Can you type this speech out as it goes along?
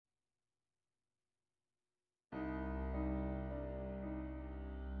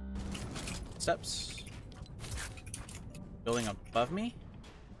Steps. Building above me?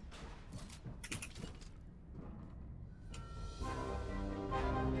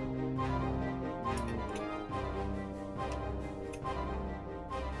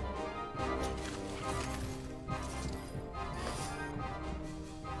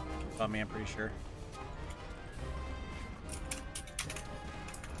 Above me, I'm pretty sure.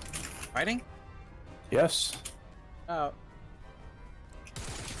 Fighting? Yes. Oh.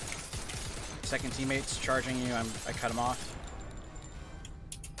 Second teammate's charging you. I cut him off.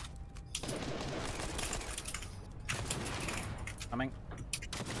 Coming.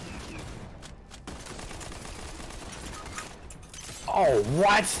 Oh,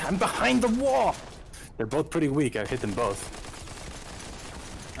 what? I'm behind the wall. They're both pretty weak. I hit them both.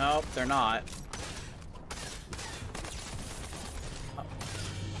 Nope, they're not.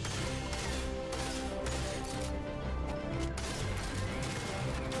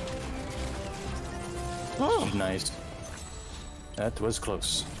 Oh, nice. That was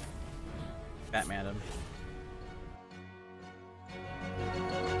close. Batman him.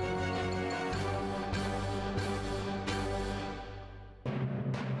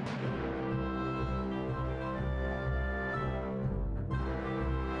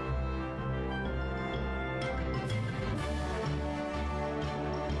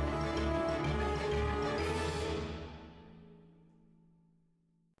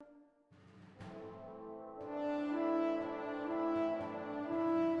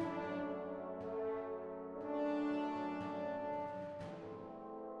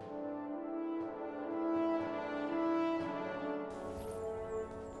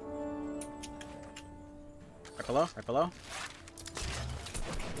 Right below, right below.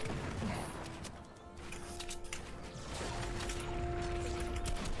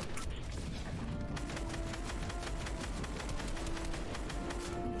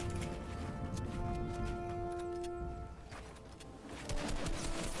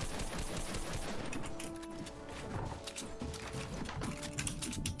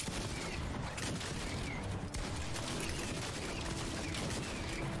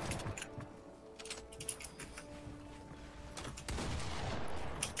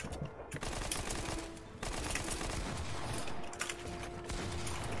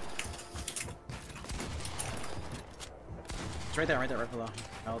 It's right there, right below.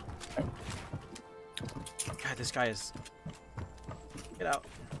 Help. God, this guy is... Get out.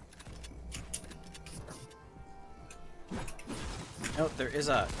 No, there's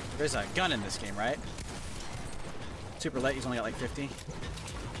a gun in this game, right? Super light, he's only got like 50.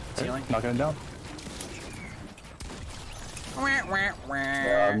 Healing. Knocking him down.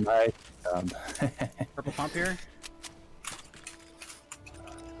 Nice. Purple pump here.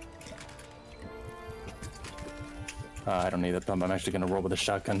 I don't need that pump. I'm actually gonna roll with a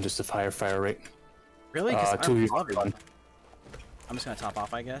shotgun just to higher fire rate. Really? I'm just gonna top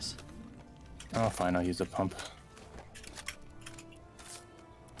off, I guess. Oh, fine. I'll use a pump.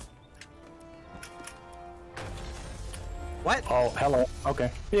 What? Oh, hello.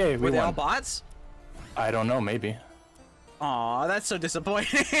 Okay. Yay, we Were they won. all bots? I don't know. Maybe. Aw, that's so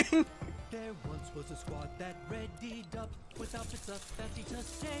disappointing. There once was a squad that readied up with outfits up fancy to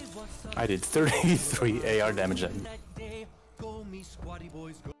say what's up. I did 33 AR damage. That day, go me squatty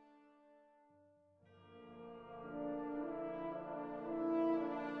boys go.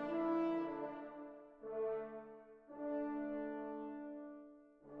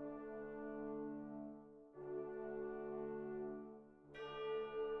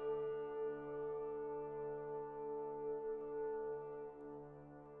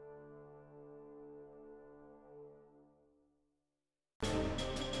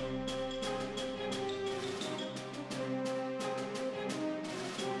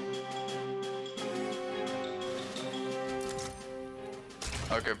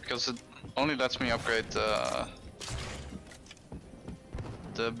 Okay, because it only lets me upgrade the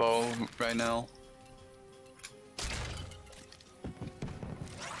bow right now.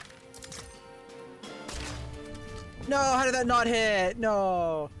 No, how did that not hit?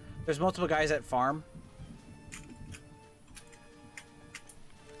 No. There's multiple guys at farm.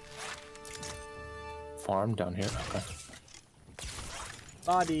 Farm down here. Okay.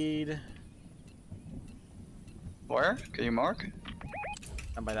 Bodied. Where? Can you mark?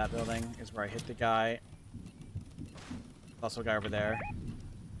 Down by that building is where I hit the guy. Also a guy over there.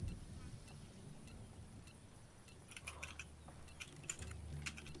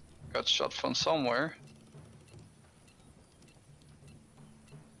 Got shot from somewhere.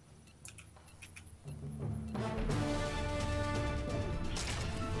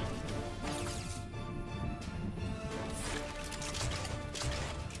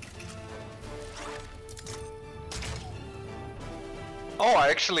 Oh, I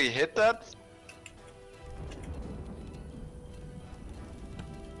actually hit that?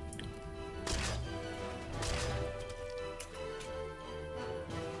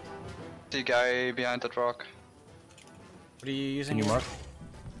 The guy behind that rock. What are you using? Can you mark?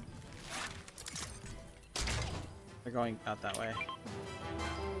 They're going out that way.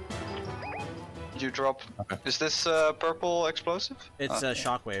 You drop. Okay. Is this purple explosive? It's a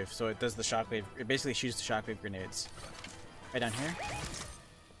shockwave, so it does the shockwave. It basically shoots the shockwave grenades. Right down here.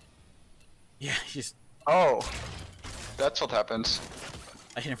 Yeah, just. Oh, that's what happens.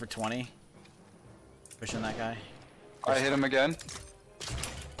 I hit him for 20. Pushing that guy. I hit him again.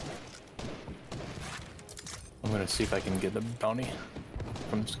 I'm gonna see if I can get the bounty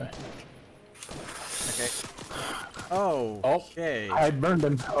from this guy. Okay. Oh. Okay. I burned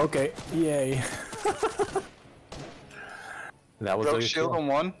him. Okay. Yay. That was Broke a shield kill. on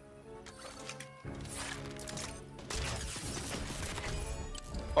one.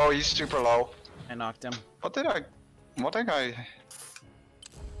 Oh, he's super low. I knocked him. What did I?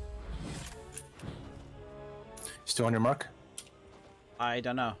 Still on your mark? I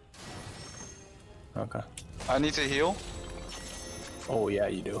don't know. Okay. I need to heal. Oh yeah,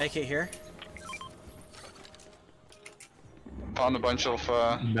 you do. AK here. Found a bunch of.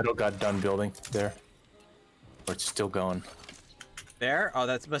 Metal got done building there. Or it's still going. There? Oh,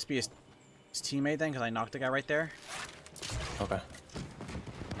 that must be his teammate then, because I knocked the guy right there. Okay.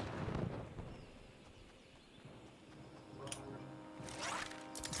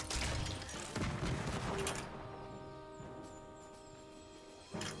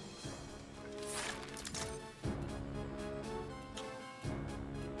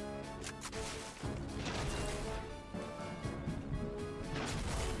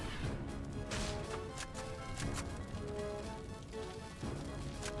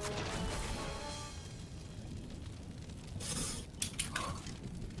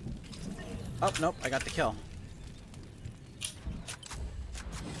 Oh, nope, I got the kill.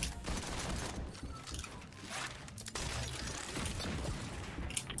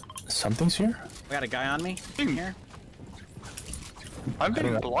 Something's here? I got a guy on me in here. I'm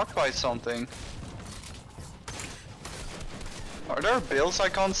being know. blocked by something. Are there bills I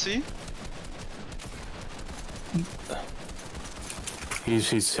can't see?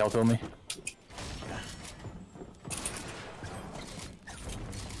 He's self-healed me.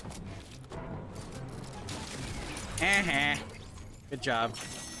 Good job.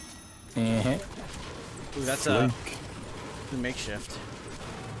 Uh-huh. Ooh, that's a makeshift.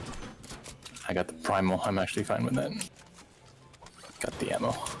 I got the primal. I'm actually fine with that. Got the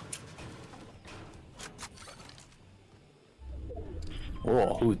ammo.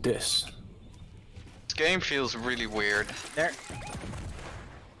 Whoa, who's this? This game feels really weird. There.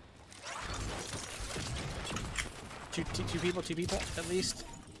 Two people at least.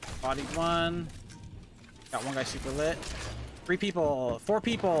 Bodied one. Got one guy super lit. 3 people, 4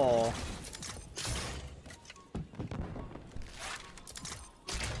 people.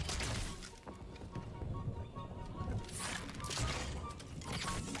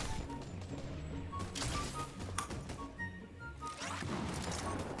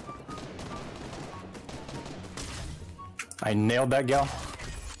 I nailed that gal.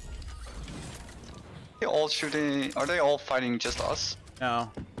 They all shooting. Are they all fighting just us?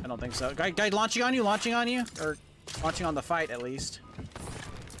 No, I don't think so. Guy launching on you, or launching on the fight at least.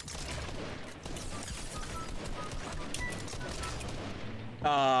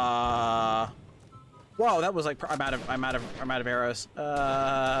 Whoa, that was like I'm out of arrows.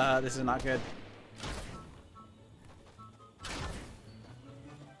 This is not good.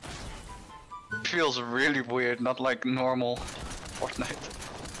 Feels really weird, not like normal Fortnite.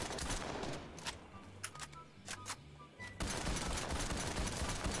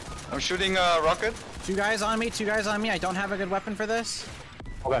 I'm shooting a rocket. 2 guys on me. I don't have a good weapon for this.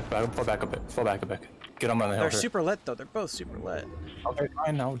 Fall back a bit. Get on the hill. They're here. super lit though. They're both super lit. Okay,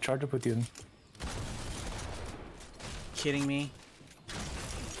 fine. I'll charge up with you. Kidding me?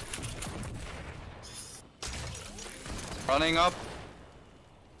 Running up.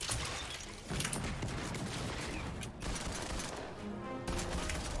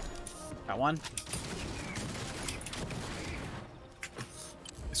 Got one.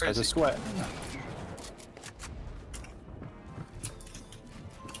 This guy's a sweat.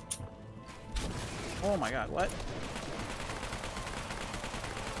 Oh my god, what?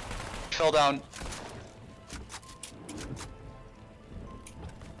 Fell down.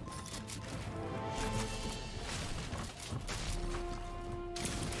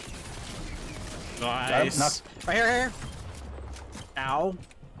 Nice. Right here. Ow.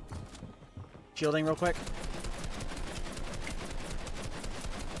 Shielding real quick.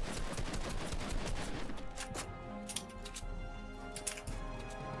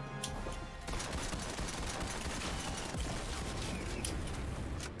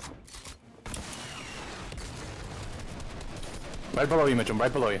 Right below you, Mitchum.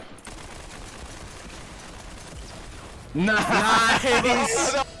 Right below you.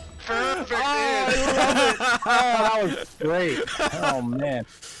 Nice! Perfect. Oh, that was great. Oh man.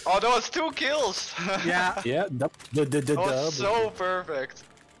 Oh, that was 2 kills. Yeah. That was so perfect.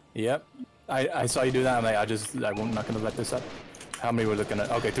 Yep. I saw you do that. I'm like, I'm not gonna let this up. How many we're looking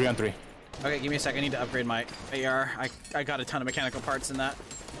at? Okay, 3 on 3. Okay, give me a second. I need to upgrade my AR. I got a ton of mechanical parts in that.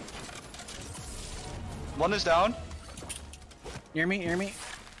 One is down. Near me, near me.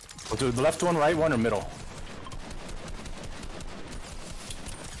 We'll do the left one, right one, or middle.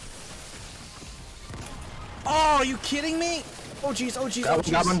 Oh, are you kidding me? Oh jeez, oh jeez, oh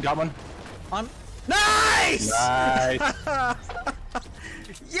jeez. Got one. Nice! Nice.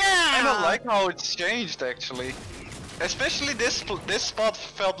 Yeah! I don't like how it's changed actually. Especially this spot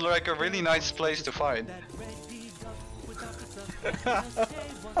felt like a really nice place to fight.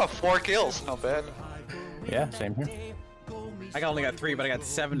 Oh, 4 kills, not bad. Yeah, same here. I only got 3, but I got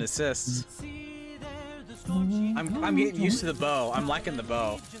 7 assists. I'm getting used to the bow. I'm liking the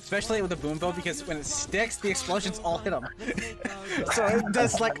bow, especially with the boom bow, because when it sticks, the explosions all hit them. So it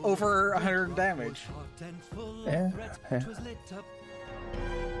does like over 100 damage. Yeah.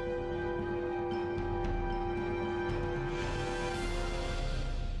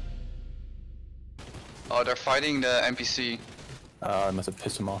 Oh, they're fighting the NPC. I must have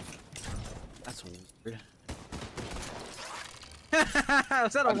pissed him off. That's weird.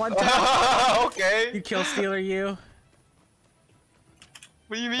 Was that a one-tap? Okay. You kill stealer, you.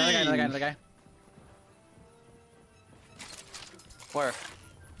 What do you mean? Another guy. Where?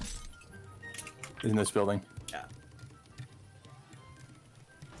 In this building. Yeah.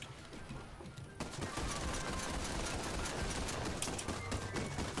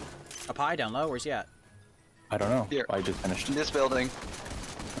 Up high, down low. Where's he at? I don't know. Here. I just finished. In this building.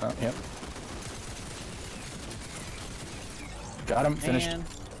 Oh, yep. Got him. Finished. And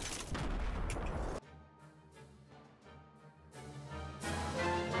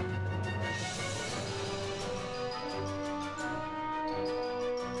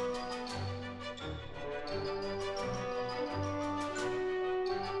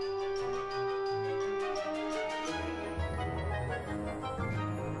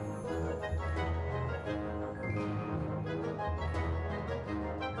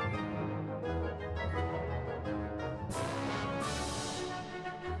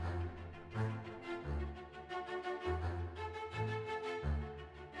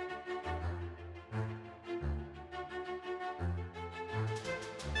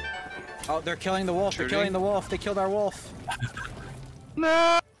oh, they're killing the wolf. They're killing the wolf. They killed our wolf.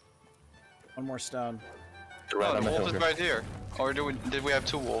 No. One more stone. Oh, the wolf is right here. Or did we have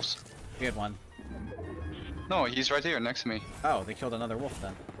two wolves? We had one. No, he's right here next to me. Oh, they killed another wolf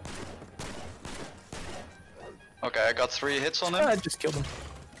then. Okay, I got 3 hits on him. I just killed him.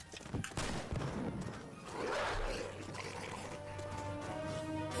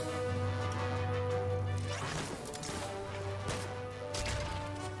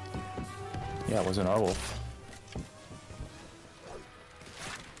 Yeah, it wasn't our wolf.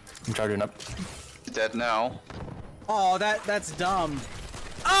 I'm charging up. He's dead now. Oh, that's dumb.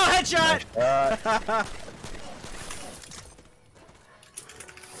 Oh, headshot!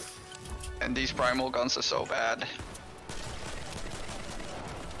 And these primal guns are so bad.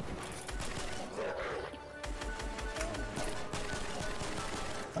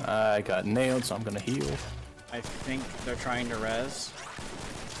 I got nailed, so I'm gonna heal. I think they're trying to res.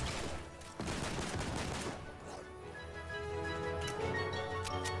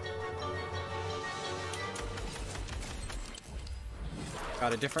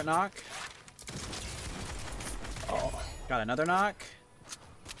 Got a different knock. Oh. Got another knock.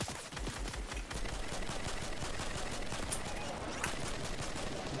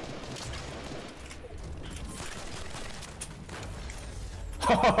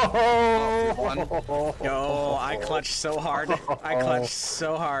 Yo, I clutched so hard. I clutched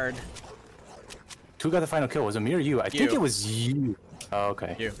so hard. Who got the final kill? Was it me or you? I think it was you. Oh,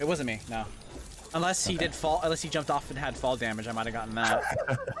 okay. You. It wasn't me, no. Unless he did fall, unless he jumped off and had fall damage, I might have gotten that.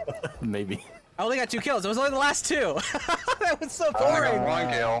 Maybe. I only got 2 kills. It was only the last 2. That was so boring. I got 1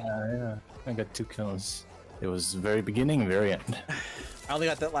 kill. Yeah, I got 2 kills. It was very beginning, very end. I only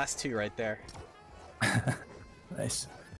got that last 2 right there. Nice.